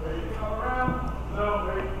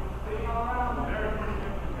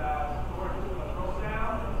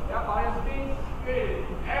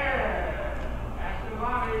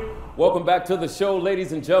 Welcome back to the show,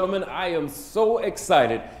 ladies and gentlemen. I am so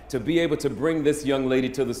excited to be able to bring this young lady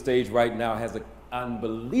to the stage right now. Has an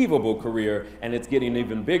unbelievable career, and it's getting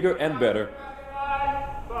even bigger and better.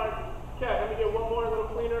 Sorry, Kat, let me get one more little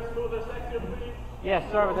cleaner, smoother, sexier, please. Yes,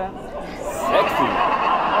 sorry about that. Sexy.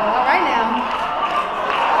 All right now.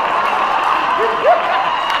 Yeah.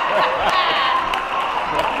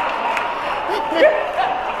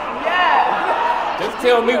 Just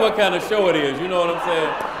tell me what kind of show it is. You know what I'm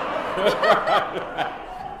saying?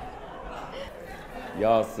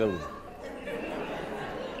 Y'all silly.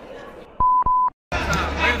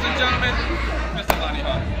 Ladies and gentlemen, Mr. Lonnie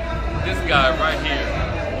Hunter. This guy right here,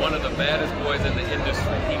 one of the baddest boys in the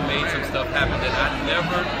industry. He made some stuff happen that I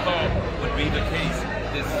never thought would be the case.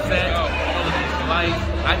 This set, all of his life,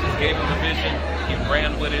 I just gave him the vision. He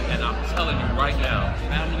ran with it, and I'm telling you right now,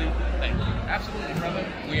 family, thank you. Absolutely, brother.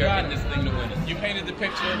 We are in this thing to win it. You painted the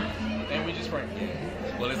picture, and we just framed it.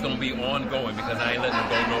 Well, it's going to be ongoing because I ain't letting him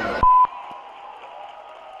go nowhere.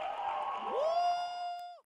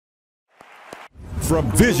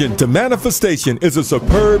 From Vision to Manifestation is a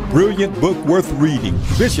superb, brilliant book worth reading.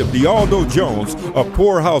 Bishop D'Aldo Jones of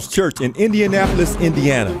Poorhouse Church in Indianapolis,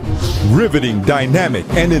 Indiana. Riveting, dynamic,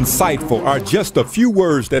 and insightful are just a few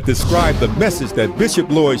words that describe the message that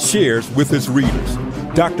Bishop Lloyd shares with his readers.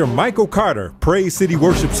 Dr. Michael Carter, Praise City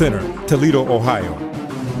Worship Center, Toledo, Ohio.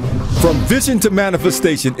 From Vision to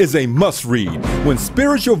Manifestation is a must-read. When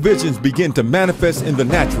spiritual visions begin to manifest in the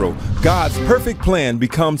natural, God's perfect plan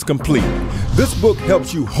becomes complete. This book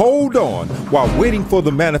helps you hold on while waiting for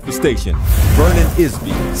the manifestation. Vernon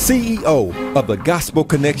Isby, CEO of the Gospel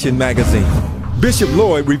Connection magazine. Bishop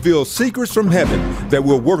Lloyd reveals secrets from heaven that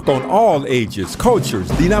will work on all ages, cultures,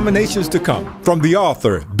 denominations to come. From the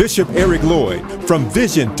author, Bishop Eric Lloyd, From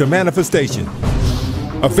Vision to Manifestation.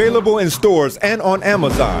 Available in stores and on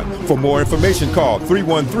Amazon. For more information, call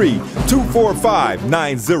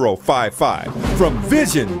 313-245-9055. From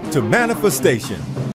Vision to Manifestation.